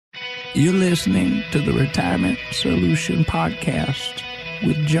You're listening to the Retirement Solution Podcast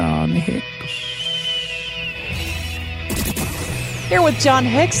with John Hicks. Here with John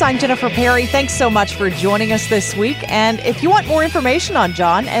Hicks, I'm Jennifer Perry. Thanks so much for joining us this week. And if you want more information on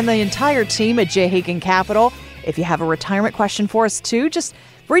John and the entire team at J. Hagan Capital, if you have a retirement question for us too, just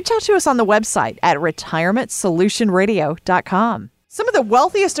reach out to us on the website at retirementsolutionradio.com. Some of the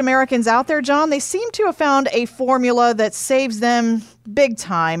wealthiest Americans out there, John, they seem to have found a formula that saves them big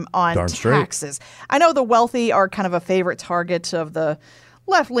time on taxes. I know the wealthy are kind of a favorite target of the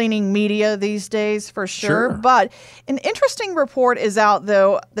left-leaning media these days, for sure. But an interesting report is out,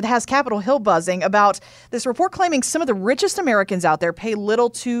 though, that has Capitol Hill buzzing about this report claiming some of the richest Americans out there pay little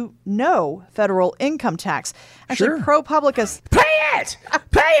to no federal income tax. Actually, ProPublica... Pay it!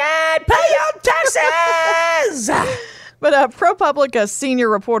 Pay it! Pay your taxes! But ProPublica senior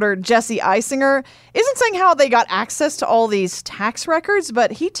reporter Jesse Eisinger isn't saying how they got access to all these tax records,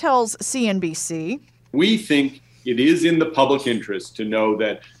 but he tells CNBC. We think it is in the public interest to know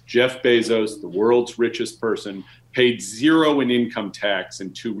that Jeff Bezos, the world's richest person, paid zero in income tax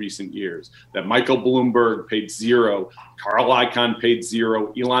in 2 recent years, that Michael Bloomberg paid zero, Carl Icahn paid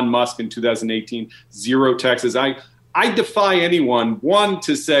zero, Elon Musk in 2018, zero taxes. I defy anyone, one,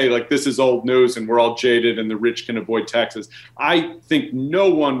 to say, like, this is old news and we're all jaded and the rich can avoid taxes. I think no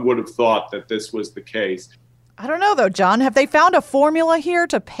one would have thought that this was the case. I don't know, though, John. Have they found a formula here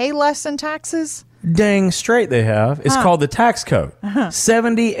to pay less in taxes? Dang straight they have. It's called the tax code.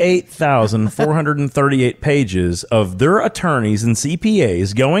 78,438 pages of their attorneys and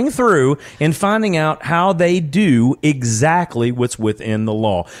CPAs going through and finding out how they do exactly what's within the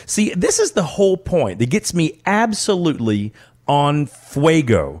law. See, this is the whole point that gets me absolutely on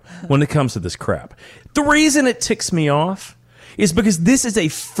fuego when it comes to this crap. The reason it ticks me off is because this is a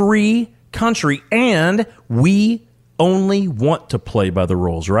free country and we only want to play by the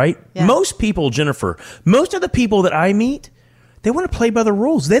rules, right? Yeah. Most people, Jennifer, most of the people that I meet, they want to play by the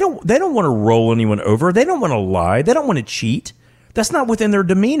rules. They don't want to roll anyone over. They don't want to lie. They don't want to cheat. That's not within their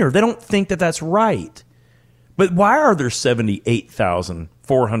demeanor. They don't think that that's right. But why are there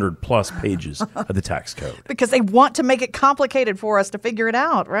 78,400 plus pages of the tax code? Because they want to make it complicated for us to figure it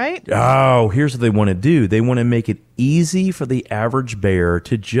out, right? Oh, here's what they want to do. They want to make it easy for the average bear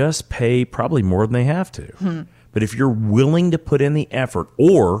to just pay probably more than they have to. But if you're willing to put in the effort,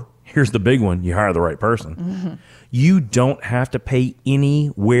 or here's the big one, you hire the right person, you don't have to pay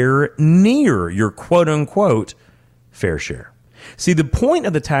anywhere near your quote-unquote fair share. See, the point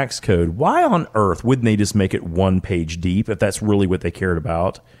of the tax code, why on earth wouldn't they just make it 1 page deep if that's really what they cared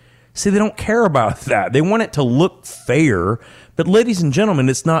about? See, they don't care about that. They want it to look fair. But ladies and gentlemen,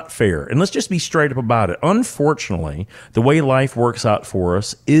 it's not fair. And let's just be straight up about it. Unfortunately, the way life works out for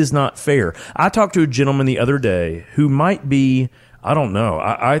us is not fair. I talked to a gentleman the other day who might be, I don't know,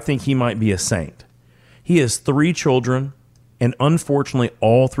 I think he might be a saint. He has 3 children, and unfortunately,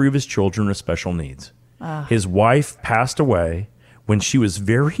 all 3 of his children are special needs. His wife passed away when she was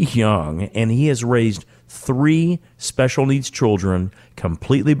very young, and he has raised 3 special needs children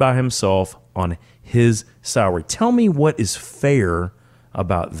completely by himself on his salary. Tell me what is fair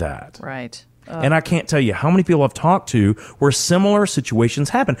about that. Right. And I can't tell you how many people I've talked to where similar situations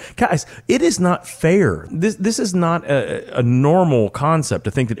happen. Guys, it is not fair. This is not a normal concept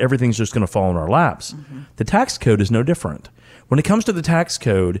to think that everything's just going to fall in our laps. The tax code is no different. When it comes to the tax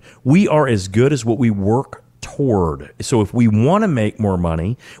code, we are as good as what we work toward. So if we want to make more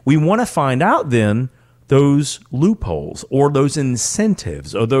money, we want to find out then those loopholes or those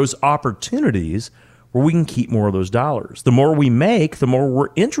incentives or those opportunities where we can keep more of those dollars. The more we make, the more we're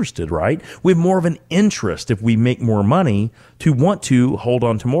interested, right? We have more of an interest if we make more money to want to hold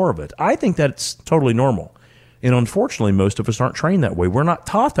on to more of it. I think that's totally normal. And unfortunately, most of us aren't trained that way. We're not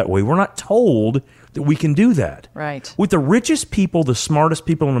taught that way. We're not told that we can do that. Right. What the richest people, the smartest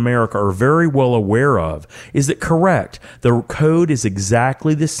people in America are very well aware of is that, correct, the code is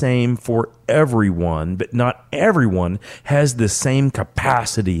exactly the same for everyone, but not everyone has the same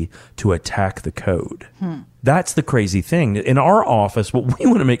capacity to attack the code. That's the crazy thing. In our office, what we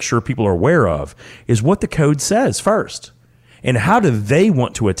want to make sure people are aware of is what the code says first. And how do they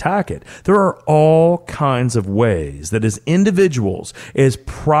want to attack it? There are all kinds of ways that as individuals, as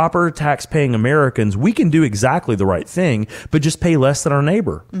proper tax-paying Americans, we can do exactly the right thing, but just pay less than our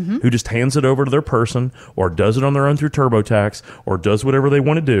neighbor who just hands it over to their person or does it on their own through TurboTax or does whatever they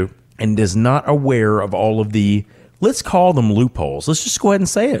want to do and is not aware of all of the, let's call them loopholes. Let's just go ahead and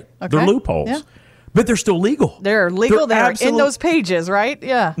say it. Okay. They're loopholes. Yeah. But they're still legal. They're legal. They're in those pages, right?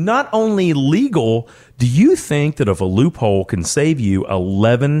 Yeah. Not only legal, do you think that if a loophole can save you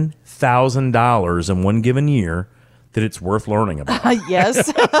 $11,000 in one given year, that it's worth learning about. Yes.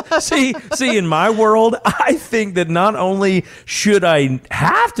 See, in my world, I think that not only should I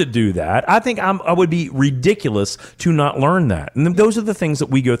have to do that, I think I would be ridiculous to not learn that. And those are the things that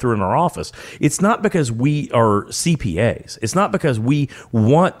we go through in our office. It's not because we are CPAs. It's not because we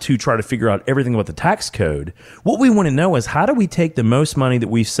want to try to figure out everything about the tax code. What we want to know is, how do we take the most money that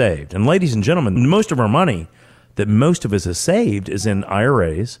we've saved? And ladies and gentlemen, most of our money that most of us has saved is in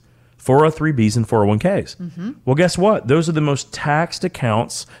IRAs, 403Bs, and 401Ks. Mm-hmm. Well, guess what? Those are the most taxed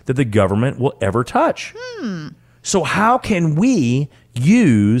accounts that the government will ever touch. So how can we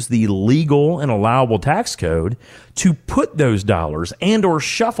use the legal and allowable tax code to put those dollars and or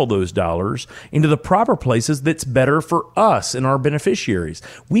shuffle those dollars into the proper places that's better for us and our beneficiaries?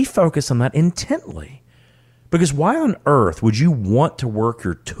 We focus on that intently. Because why on earth would you want to work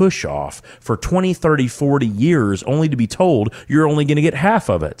your tush off for 20, 30, 40 years only to be told you're only going to get half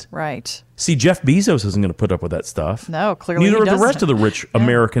of it? Right. See, Jeff Bezos isn't going to put up with that stuff. No, clearly Neither he are the doesn't. rest of the rich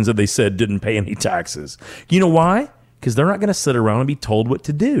Americans that they said didn't pay any taxes. You know why? Because they're not going to sit around and be told what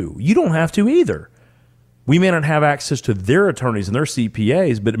to do. You don't have to either. We may not have access to their attorneys and their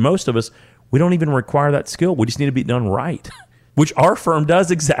CPAs, but most of us, we don't even require that skill. We just need to be done right. Which our firm does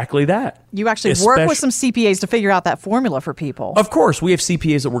exactly that. You actually work with some CPAs to figure out that formula for people. Of course, we have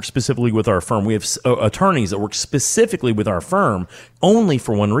CPAs that work specifically with our firm. We have attorneys that work specifically with our firm only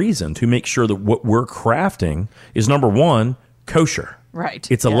for one reason, to make sure that what we're crafting is, number one, kosher. Right.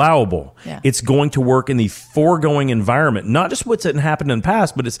 It's allowable. Yeah. It's going to work in the foregoing environment, not just what's happened in the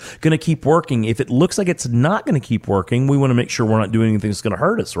past, but it's going to keep working. If it looks like it's not going to keep working, we want to make sure we're not doing anything that's going to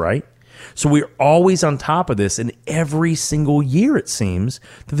hurt us, right? So we're always on top of this, and every single year it seems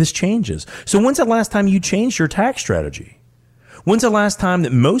that this changes. So when's the last time you changed your tax strategy? When's the last time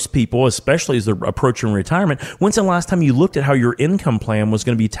that most people, especially as they're approaching retirement, when's the last time you looked at how your income plan was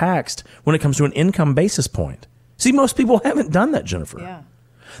going to be taxed when it comes to an income basis point? See, most people haven't done that, Jennifer. Yeah.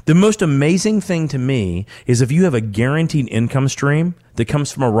 The most amazing thing to me is if you have a guaranteed income stream that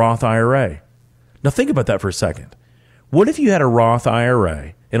comes from a Roth IRA. Now think about that for a second. What if you had a Roth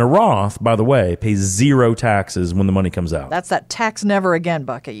IRA? And a Roth, by the way, pays zero taxes when the money comes out. That's that tax never again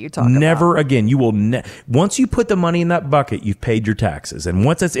bucket you talk about. Never again. You will once you put the money in that bucket, you've paid your taxes. And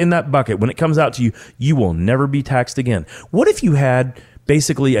once it's in that bucket, when it comes out to you, you will never be taxed again. What if you had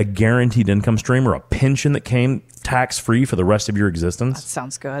basically a guaranteed income stream or a pension that came tax-free for the rest of your existence? That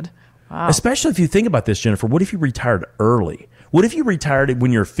sounds good. Wow. Especially if you think about this, Jennifer. What if you retired early? What if you retired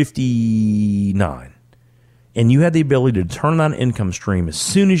when you're 59? And you had the ability to turn on an income stream as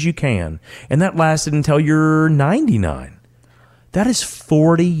soon as you can, and that lasted until you're 99. That is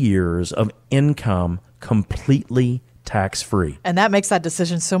 40 years of income completely tax-free. And that makes that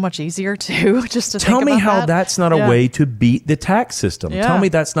decision so much easier, too, just to Tell think me about how that. that's not a way to beat the tax system. Yeah. Tell me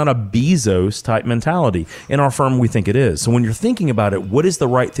that's not a Bezos-type mentality. In our firm, we think it is. So when you're thinking about it, what is the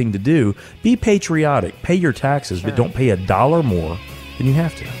right thing to do? Be patriotic. Pay your taxes, but don't pay $1 more than you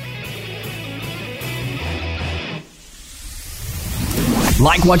have to.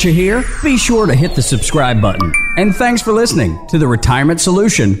 Like what you hear? Be sure to hit the subscribe button. And thanks for listening to The Retirement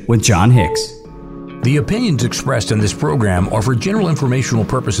Solution with John Hicks. The opinions expressed in this program are for general informational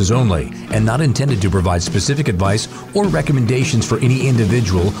purposes only and not intended to provide specific advice or recommendations for any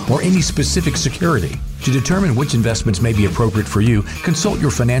individual or any specific security. To determine which investments may be appropriate for you, consult your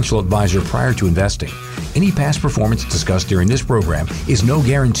financial advisor prior to investing. Any past performance discussed during this program is no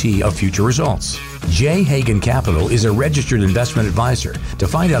guarantee of future results. J. Hagan Capital is a registered investment advisor. To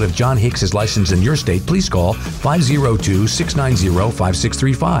find out if John Hicks is licensed in your state, please call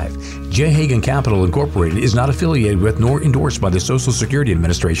 502-690-5635. J. Hagan Capital Incorporated is not affiliated with nor endorsed by the Social Security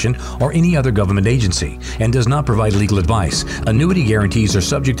Administration or any other government agency and does not provide legal advice. Annuity guarantees are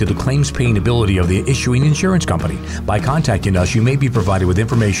subject to the claims paying ability of the issuing insurance company. By contacting us, you may be provided with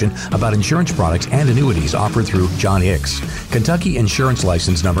information about insurance products and annuities offered through John Hicks. Kentucky Insurance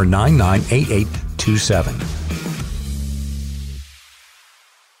License Number 998827.